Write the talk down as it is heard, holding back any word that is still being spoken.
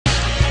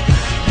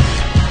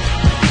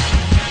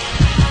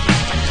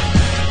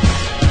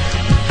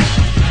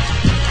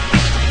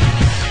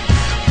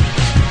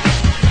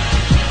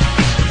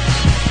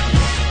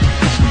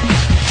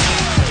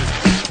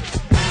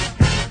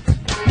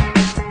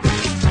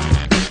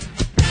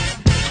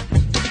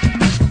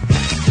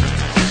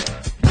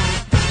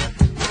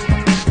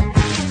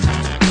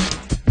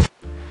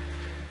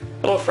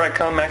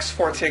Max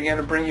Forte again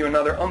to bring you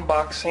another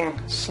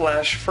unboxing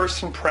slash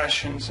first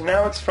impressions.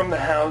 Now it's from the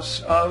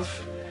house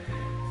of,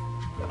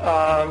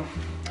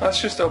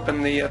 let's just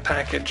open the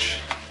package.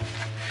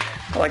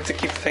 I like to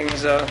keep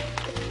things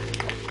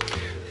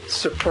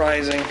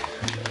surprising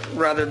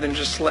rather than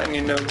just letting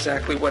you know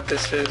exactly what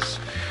this is.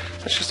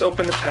 Let's just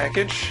open the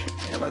package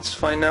and let's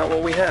find out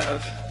what we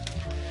have.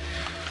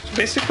 So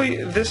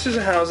basically, this is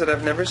a house that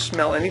I've never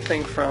smelled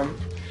anything from.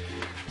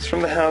 It's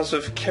from the house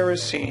of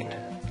Kerosene.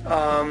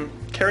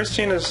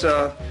 Kerosene is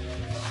a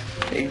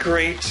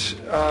great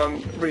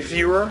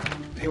reviewer.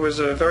 He was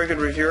a very good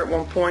reviewer at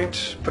one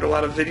point, put a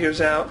lot of videos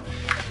out,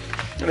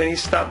 and then he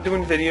stopped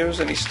doing videos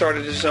and he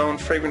started his own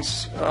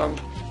fragrance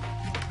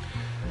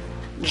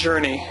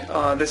journey.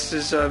 This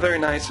is very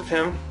nice of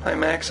him. Hi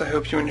Max, I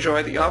hope you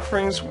enjoy the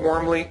offerings.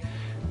 Warmly,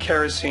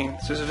 Kerosene.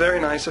 This is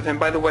very nice of him.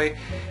 By the way,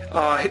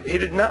 he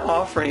did not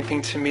offer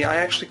anything to me. I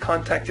actually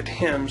contacted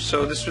him,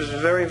 so this was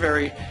very,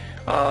 very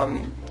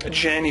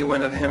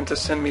genuine of him to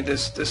send me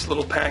this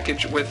little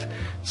package with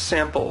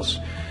samples.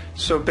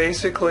 So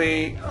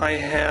basically I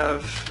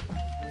have,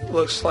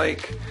 looks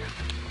like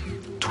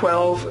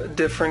 12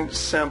 different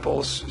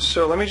samples.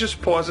 So let me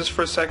just pause this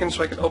for a second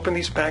so I can open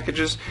these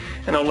packages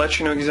and I'll let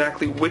you know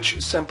exactly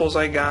which samples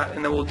I got,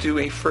 and then we'll do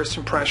a first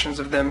impressions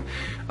of them.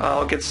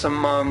 I'll get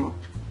some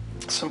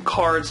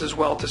cards as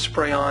well to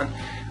spray on.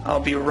 I'll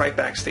be right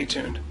back, stay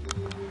tuned.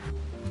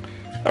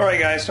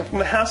 Alright guys, so from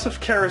the house of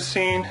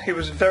Kerosene, he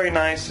was very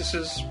nice. This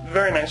is a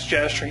very nice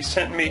gesture. He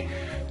sent me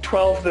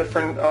 12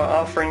 different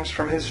offerings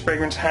from his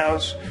fragrance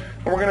house.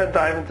 And we're going to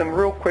dive into them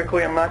real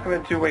quickly. I'm not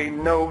going to do a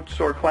notes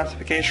or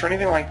classification or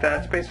anything like that.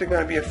 It's basically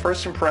going to be a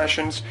first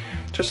impressions,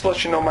 just to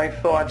let you know my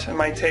thoughts and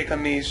my take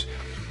on these.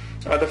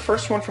 The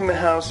first one from the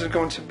house is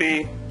going to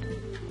be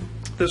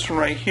this one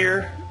right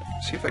here.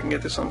 Let's see if I can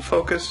get this on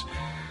focus.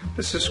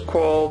 This is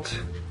called,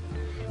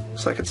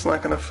 looks like it's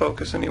not going to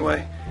focus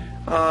anyway.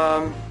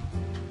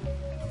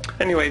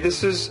 Anyway,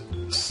 this is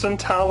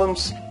Santalum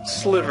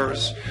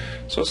Slivers.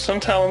 So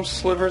Santalum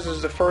Slivers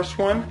is the first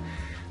one.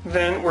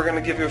 Then we're going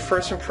to give you a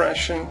first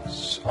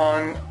impressions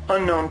on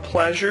Unknown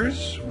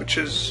Pleasures, which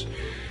is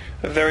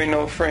a very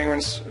known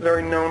fragrance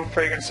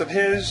of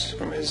his,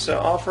 from his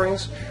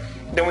offerings.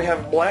 Then we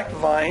have Black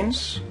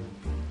Vines.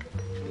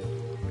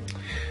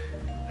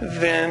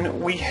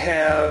 Then we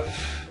have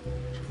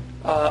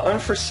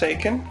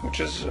Unforsaken, which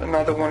is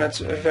another one that's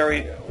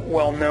very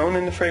well known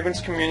in the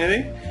fragrance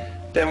community.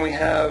 Then we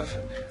have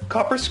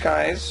Copper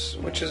Skies,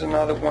 which is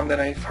another one that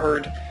I've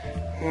heard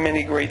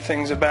many great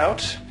things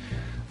about.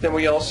 Then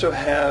we also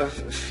have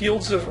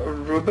Fields of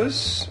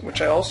Rubus,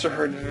 which I also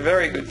heard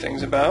very good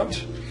things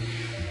about.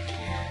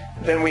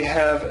 Then we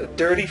have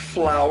Dirty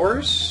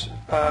Flowers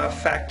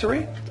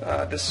Factory.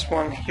 This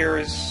one here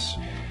is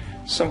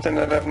something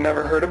that I've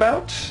never heard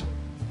about.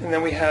 And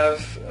then we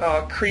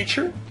have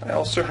Creature. I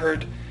also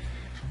heard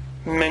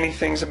many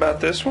things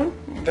about this one.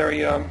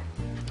 Very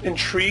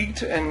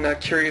intrigued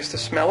and curious to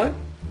smell it.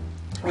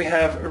 We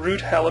have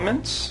Rude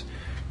Elements.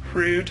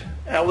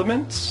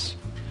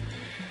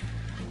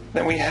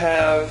 Then we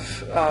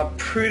have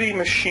Pretty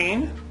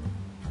Machine.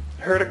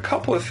 Heard a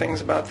couple of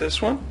things about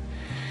this one.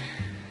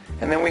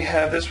 And then we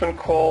have this one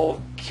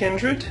called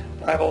Kindred.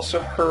 I've also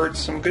heard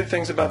some good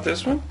things about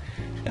this one.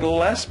 And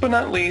last but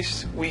not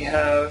least, we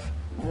have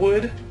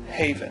Wood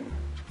Haven.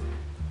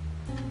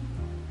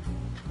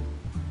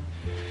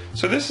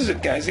 So this is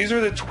it, guys. These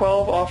are the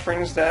 12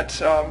 offerings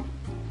that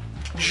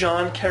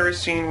John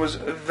Kerosene was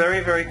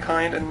very, very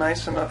kind and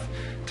nice enough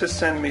to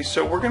send me.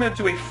 So we're going to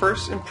do a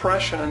first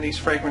impression on these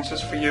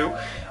fragrances for you.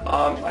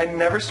 I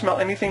never smelled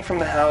anything from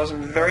the house.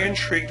 I'm very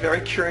intrigued,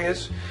 very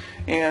curious.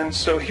 And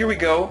so here we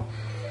go.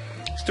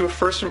 Let's do a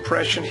first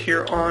impression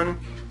here on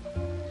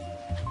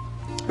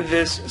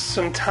this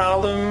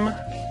Santalum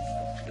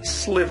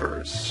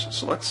Slivers.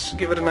 So let's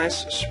give it a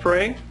nice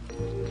spray.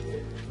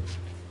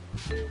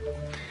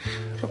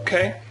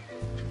 Okay,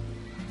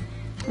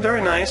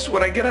 very nice.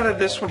 What I get out of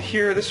this one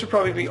here, this would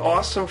probably be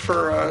awesome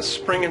for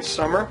spring and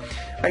summer.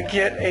 I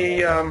get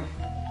a,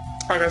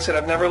 like I said,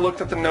 I've never looked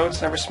at the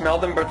notes, never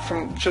smelled them, but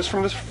just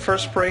from this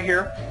first spray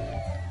here,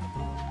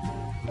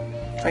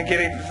 I get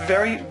a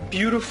very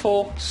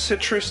beautiful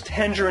citrus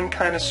tangerine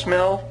kind of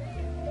smell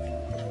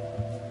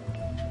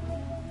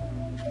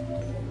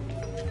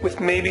with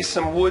maybe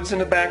some woods in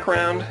the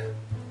background.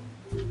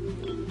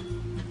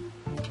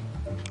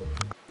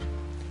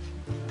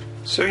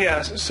 So yeah,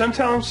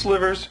 Santalum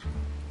Slivers.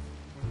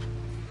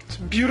 It's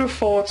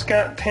beautiful. It's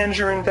got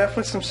tangerine,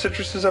 definitely some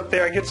citruses up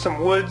there. I get some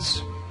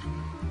woods,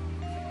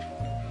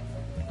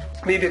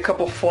 maybe a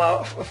couple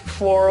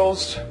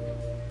florals.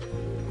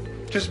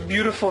 Just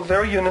beautiful,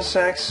 very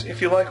unisex. If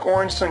you like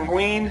orange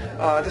sanguine,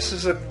 this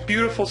is a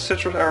beautiful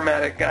citrus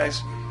aromatic,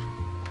 guys.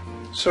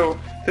 So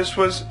this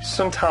was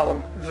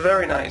Santalum,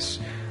 very nice.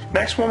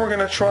 Next one we're going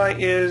to try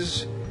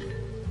is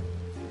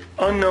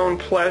Unknown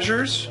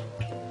Pleasures.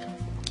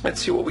 Let's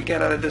see what we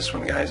get out of this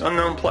one, guys.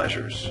 Unknown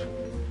Pleasures.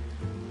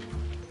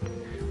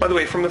 By the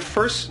way, from the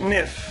first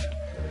sniff,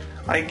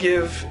 I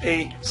give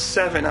a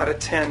 7 out of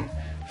 10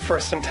 for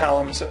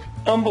Santalum. It's an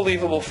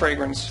unbelievable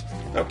fragrance.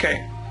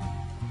 Okay.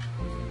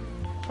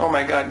 Oh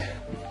my god.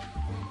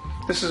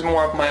 This is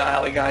more up my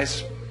alley,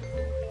 guys.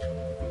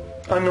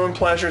 Unknown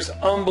Pleasures,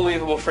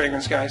 unbelievable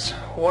fragrance, guys.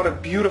 What a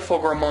beautiful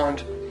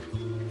gourmand.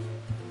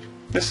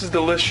 This is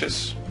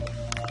delicious.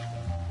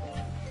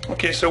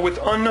 Okay, so with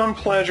Unknown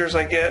Pleasures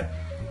I get,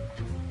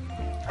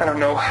 I don't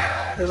know,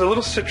 there's a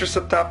little citrus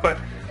up top, but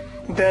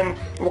then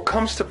what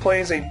comes to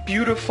play is a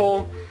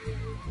beautiful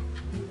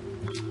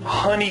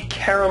honey,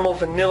 caramel,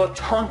 vanilla,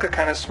 tonka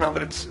kind of smell,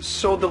 but it's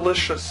so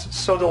delicious,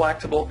 so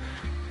delectable.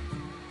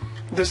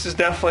 This is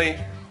definitely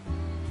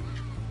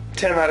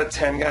 10 out of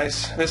 10,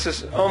 guys. This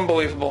is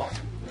unbelievable.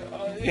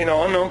 You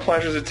know, Unknown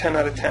Pleasures a 10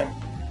 out of 10.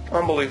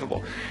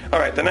 Unbelievable.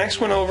 Alright, the next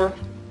one over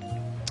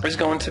is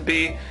going to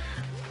be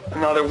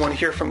another one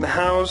here from the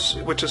house,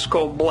 which is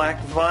called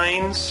Black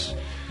Vines.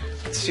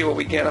 Let's see what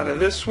we get out of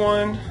this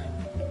one.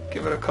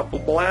 Give it a couple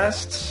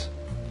blasts.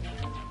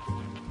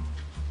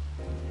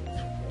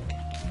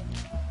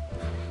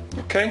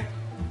 Okay.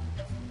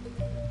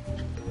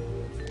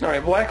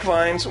 Alright, Black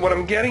Vines. What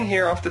I'm getting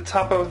here off the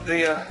top of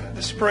the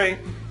spray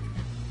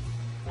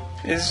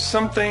is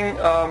something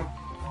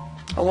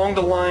along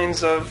the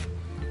lines of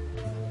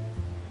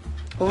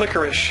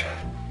licorice.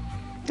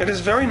 It is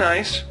very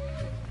nice.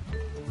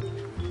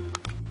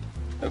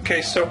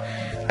 Okay, so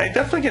I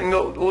definitely get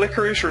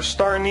licorice or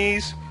star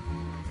anise,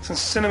 some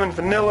cinnamon,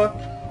 vanilla,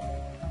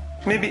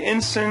 maybe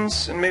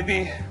incense, and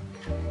maybe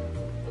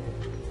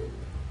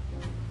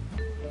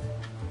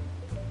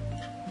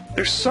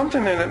there's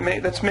something there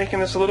that's making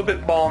this a little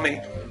bit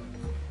balmy.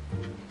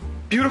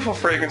 Beautiful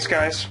fragrance,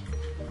 guys.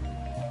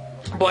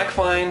 Black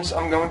Vines,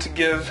 I'm going to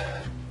give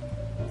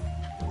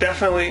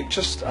definitely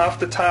just off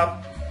the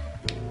top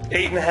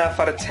 8.5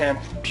 out of 10.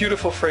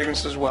 Beautiful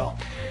fragrance as well.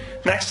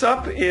 Next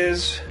up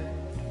is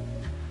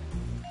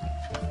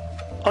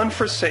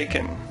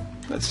Unforsaken.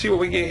 Let's see what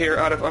we get here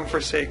out of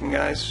Unforsaken,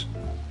 guys.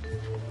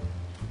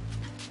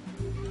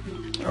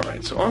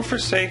 Alright, so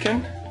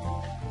Unforsaken.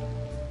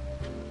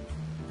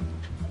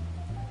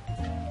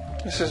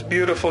 This is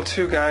beautiful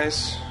too,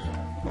 guys.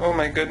 Oh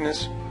my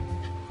goodness.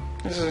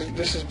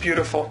 This is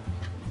beautiful.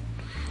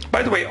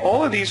 By the way,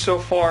 all of these so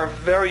far are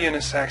very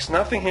unisex.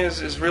 Nothing here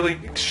is really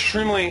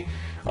extremely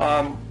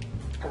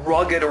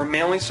rugged or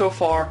manly so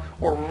far,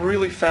 or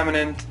really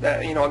feminine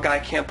that, you know, a guy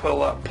can't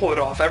pull it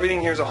off.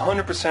 Everything here is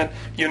 100%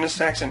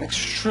 unisex and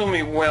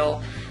extremely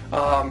well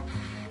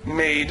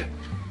made.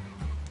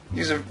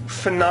 These are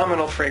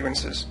phenomenal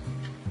fragrances.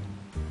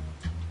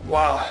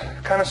 Wow,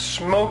 kind of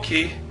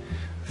smoky,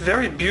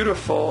 very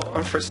beautiful.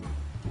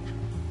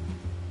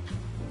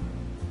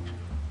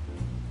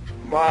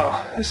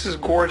 Wow, this is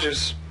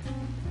gorgeous.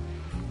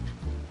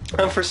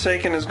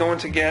 Unforsaken is going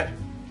to get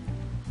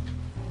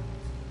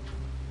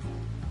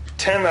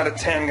 10 out of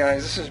 10,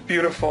 guys. This is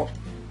beautiful.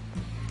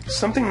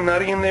 Something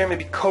nutty in there,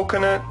 maybe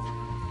coconut,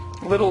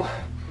 a little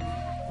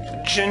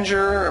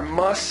ginger or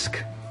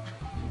musk,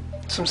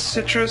 some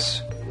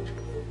citrus.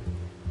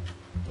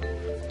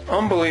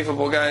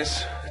 Unbelievable,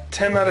 guys.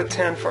 10 out of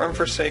 10 for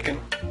Unforsaken.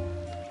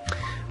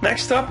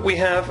 Next up, we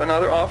have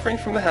another offering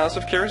from the House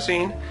of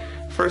Kerosene.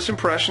 First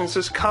Impressions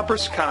is Copper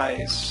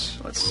Skies.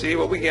 Let's see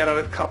what we get out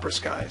of Copper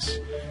Skies.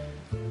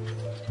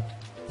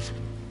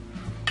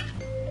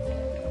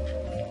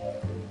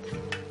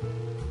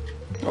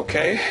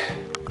 Okay.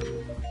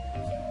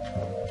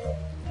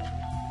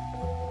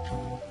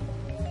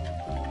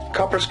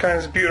 Copper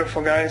Skies is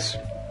beautiful, guys.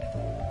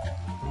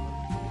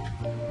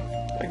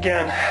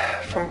 Again,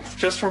 from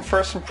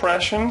First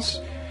Impressions,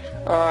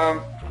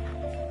 I'm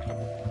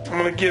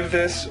going to give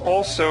this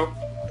also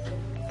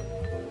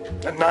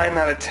a 9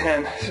 out of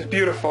 10. This is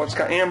beautiful. It's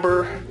got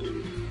amber,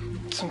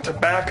 some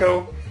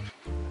tobacco,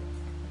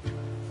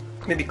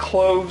 maybe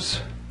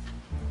cloves.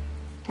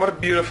 What a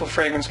beautiful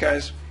fragrance,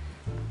 guys.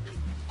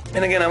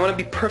 And again, I want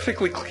to be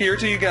perfectly clear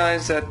to you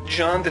guys that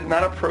John did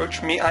not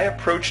approach me. I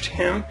approached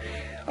him.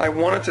 I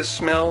wanted to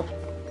smell.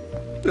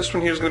 This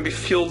one here is going to be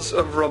Fields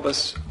of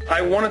Rubus.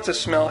 I wanted to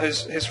smell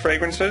his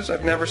fragrances.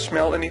 I've never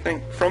smelled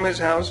anything from his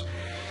house.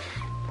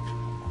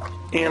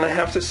 And I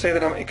have to say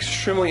that I'm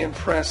extremely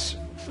impressed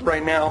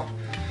right now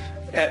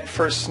at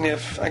first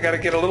sniff. I got to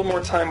get a little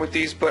more time with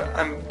these, but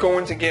I'm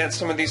going to get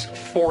some of these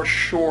for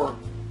sure.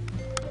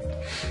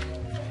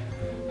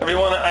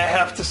 Everyone, I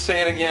have to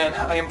say it again.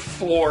 I am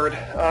floored.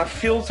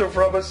 Fields of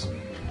Rubus.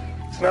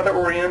 It's another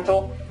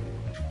Oriental.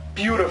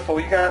 Beautiful.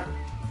 You got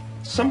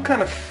some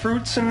kind of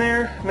fruits in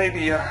there.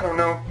 Maybe, I don't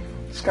know,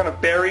 it's kind of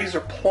berries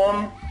or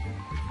plum.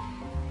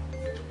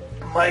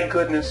 My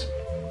goodness.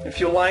 If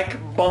you like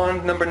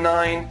Bond number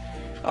 9,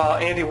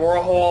 Andy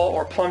Warhol,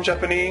 or Plum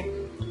Japanese,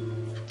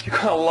 you're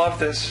going to love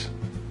this.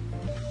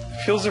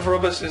 Fields of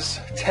Rubus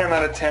is 10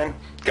 out of 10.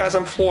 Guys,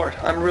 I'm floored.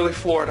 I'm really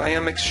floored. I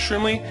am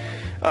extremely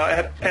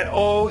at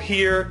all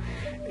here.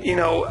 You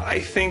know, I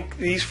think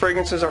these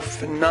fragrances are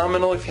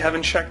phenomenal. If you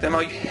haven't checked them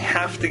out, you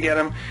have to get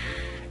them.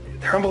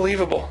 They're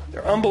unbelievable.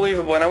 They're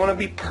unbelievable. And I want to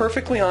be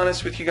perfectly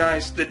honest with you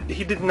guys that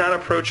he did not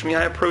approach me.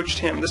 I approached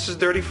him. This is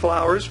Dirty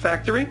Flowers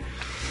Factory.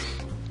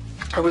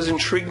 I was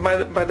intrigued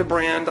by the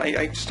brand.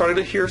 I started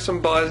to hear some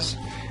buzz,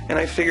 and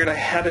I figured I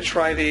had to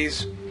try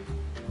these.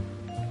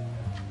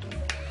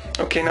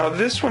 Okay, now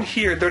this one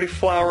here, Dirty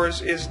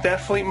Flowers, is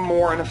definitely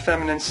more on a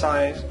feminine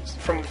side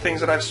from the things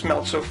that I've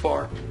smelled so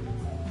far.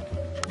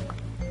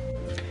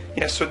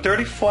 Yeah, so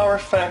Dirty Flower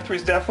Factory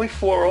is definitely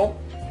floral.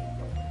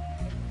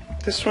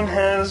 This one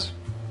has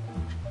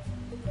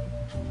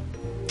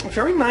a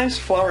very nice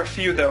flower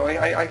hue, though.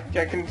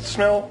 I can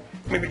smell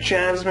maybe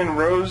jasmine,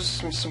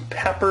 rose, some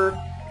pepper,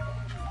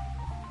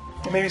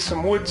 maybe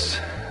some woods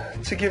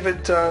to give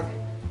it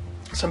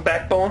some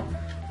backbone.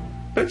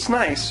 But it's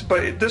nice.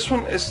 But this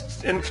one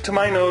is, to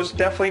my nose,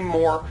 definitely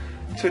more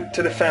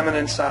to the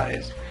feminine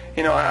side.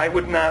 You know, I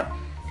would not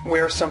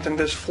wear something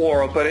this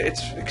floral, but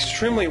it's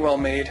extremely well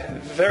made,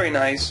 very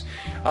nice.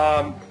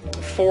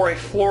 For a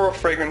floral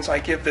fragrance, I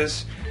give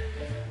this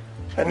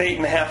an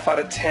 8.5 out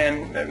of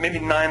 10, maybe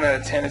 9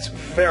 out of 10. It's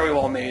very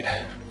well made.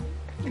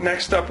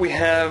 Next up we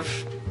have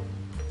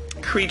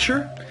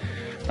Creature.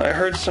 I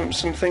heard some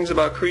things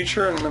about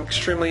Creature, and I'm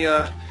extremely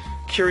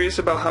curious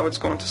about how it's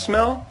going to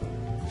smell.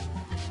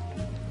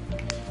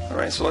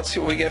 Alright, so let's see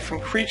what we get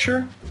from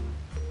Creature.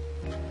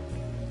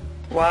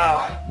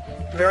 Wow,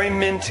 very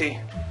minty.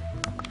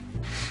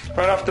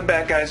 Right off the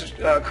bat, guys,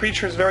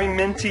 Creature is very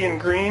minty and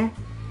green.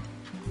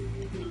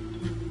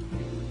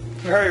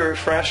 Very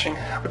refreshing.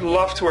 I would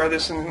love to wear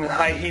this in the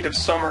high heat of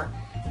summer.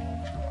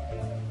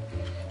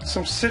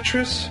 Some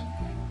citrus,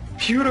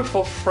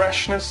 beautiful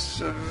freshness,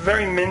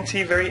 very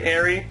minty, very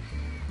airy.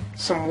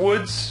 Some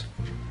woods,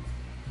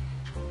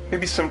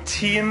 maybe some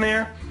tea in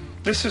there.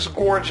 This is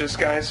gorgeous,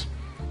 guys.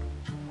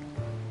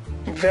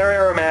 Very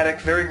aromatic,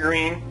 very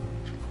green,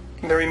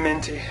 very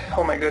minty.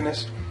 Oh my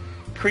goodness.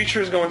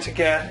 Creature is going to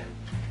get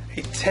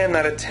a 10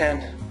 out of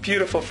 10.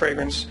 Beautiful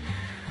fragrance.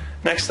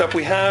 Next up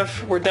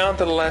we're down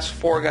to the last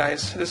 4,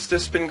 guys. This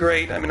has been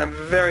great. I mean, I'm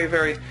very,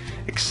 very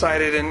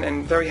excited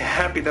and very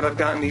happy that I've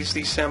gotten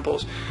these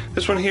samples.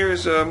 This one here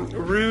is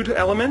Rude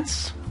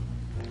Elements.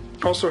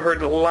 Also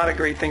heard a lot of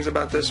great things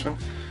about this one.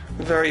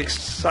 Very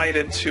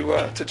excited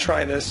to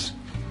try this.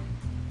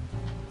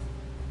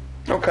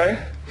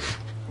 Okay.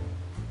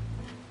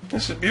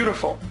 This is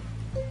beautiful.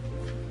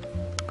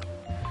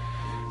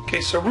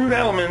 Okay, so Rude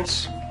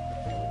Elements.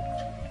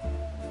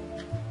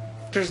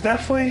 There's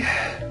definitely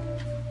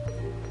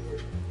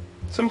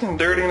something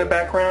dirty in the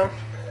background.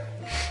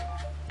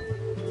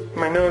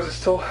 My nose, it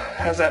still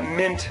has that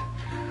mint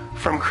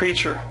from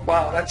Creature.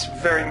 Wow, that's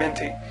very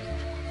minty.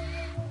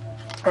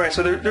 Alright,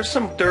 so there's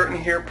some dirt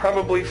in here,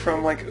 probably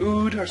from like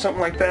oud or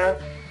something like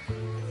that.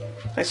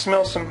 I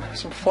smell some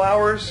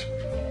flowers.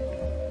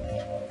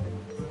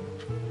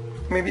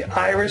 Maybe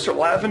iris or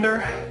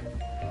lavender.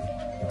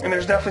 And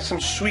there's definitely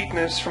some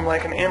sweetness from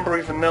like an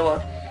ambery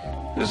vanilla.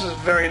 This is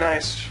very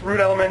nice. Root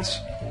Elements.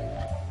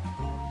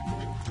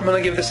 I'm going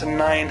to give this a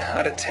 9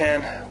 out of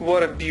 10.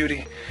 What a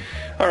beauty.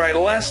 Alright,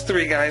 last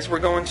 3, guys. We're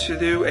going to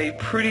do a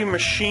Pretty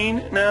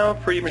Machine now.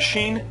 Pretty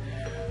Machine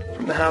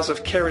from the house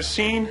of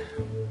Kerosene.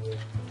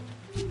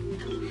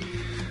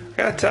 I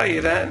gotta tell you,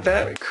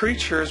 that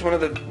Creature is one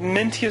of the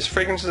mintiest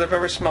fragrances I've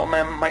ever smelled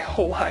my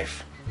whole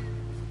life.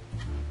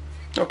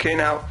 Okay,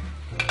 now,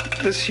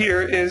 this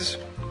here is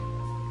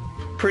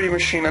Pretty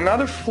Machine.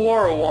 Another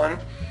floral one,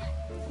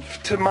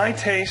 to my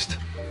taste,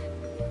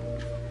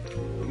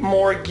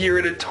 more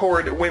geared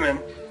toward women,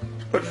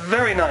 but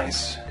very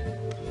nice.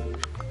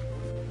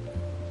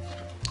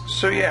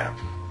 So yeah,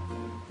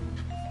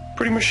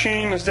 Pretty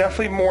Machine is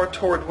definitely more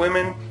toward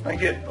women. I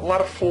get a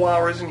lot of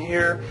flowers in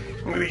here,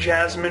 maybe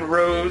jasmine,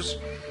 rose,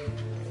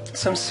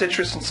 some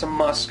citrus, and some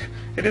musk.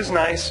 It is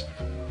nice.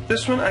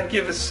 This one I'd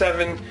give a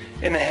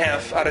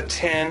 7.5 out of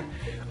 10.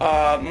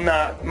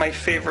 Not my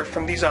favorite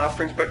from these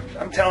offerings, but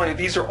I'm telling you,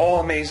 these are all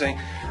amazing.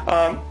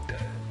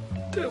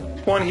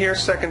 One here,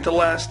 second to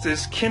last,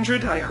 is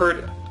Kindred. I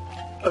heard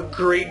a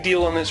great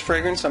deal on this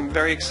fragrance. I'm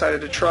very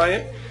excited to try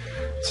it.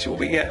 Let's see what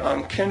we get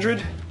on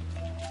Kindred.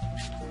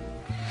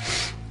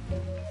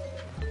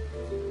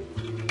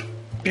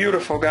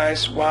 Beautiful,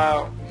 guys.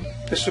 Wow.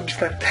 This would be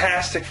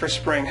fantastic for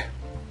spring.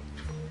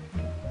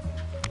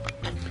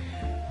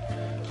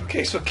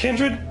 Okay, so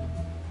Kindred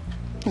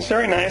is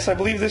very nice. I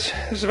believe this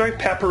is very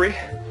peppery.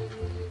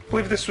 I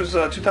believe this was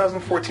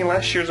 2014,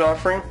 last year's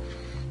offering.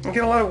 I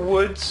get a lot of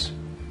woods.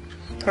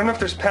 I don't know if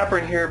there's pepper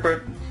in here,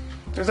 but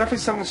there's definitely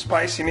something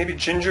spicy. Maybe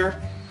ginger,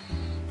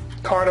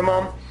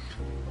 cardamom.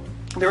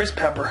 There is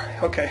pepper.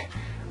 Okay.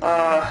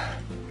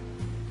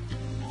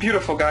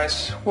 Beautiful,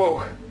 guys.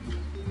 Whoa.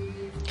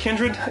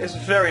 Kindred is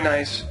very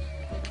nice.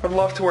 I'd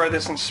love to wear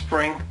this in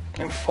spring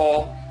and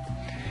fall.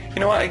 You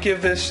know what? I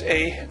give this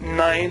a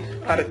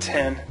 9 out of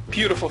 10.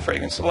 Beautiful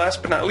fragrance. So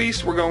last but not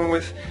least, we're going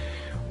with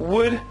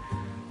Wood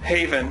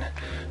Haven.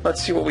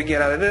 Let's see what we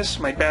get out of this.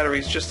 My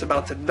battery's just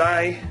about to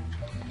die.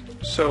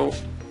 So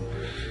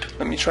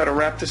let me try to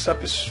wrap this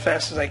up as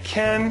fast as I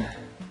can.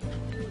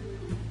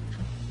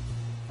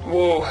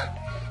 Whoa,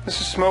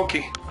 this is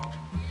smoky.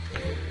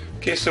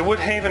 Okay, so Wood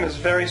Haven is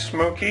very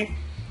smoky.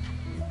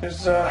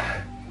 There's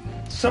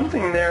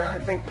something in there, I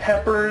think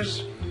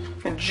peppers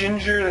and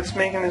ginger, that's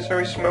making this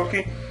very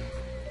smoky.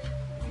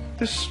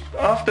 This,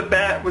 off the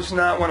bat, was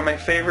not one of my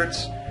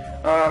favorites.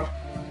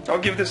 I'll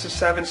give this a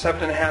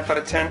 7.5 out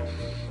of 10.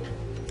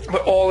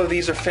 But all of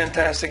these are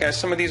fantastic, guys.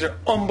 Some of these are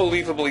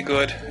unbelievably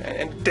good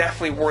and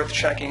definitely worth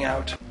checking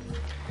out.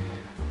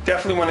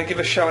 Definitely want to give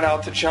a shout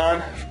out to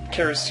John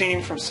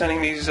Kerosene for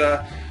sending these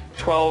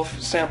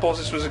 12 samples.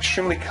 This was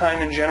extremely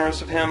kind and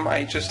generous of him.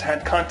 I just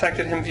had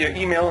contacted him via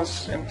email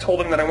and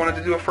told him that I wanted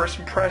to do a first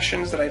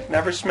impressions, that I've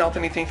never smelled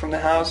anything from the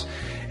house,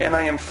 and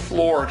I am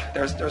floored.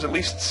 There's at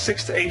least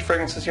 6 to 8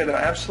 fragrances here that I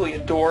absolutely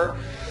adore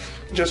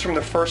just from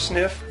the first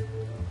sniff.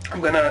 I'm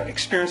going to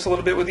experience a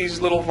little bit with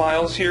these little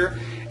vials here,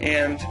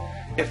 and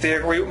if they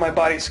agree with my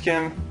body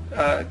skin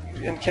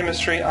and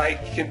chemistry, I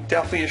can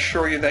definitely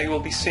assure you that you will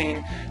be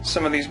seeing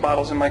some of these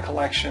bottles in my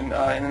collection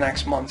in the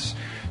next months.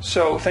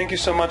 So thank you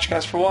so much,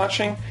 guys, for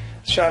watching.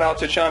 Shout out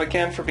to John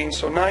again for being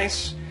so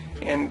nice.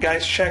 And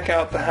guys, check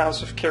out the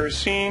House of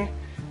Kerosene.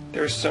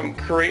 There's some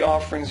great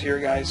offerings here,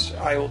 guys.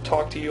 I will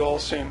talk to you all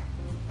soon.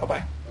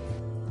 Bye-bye.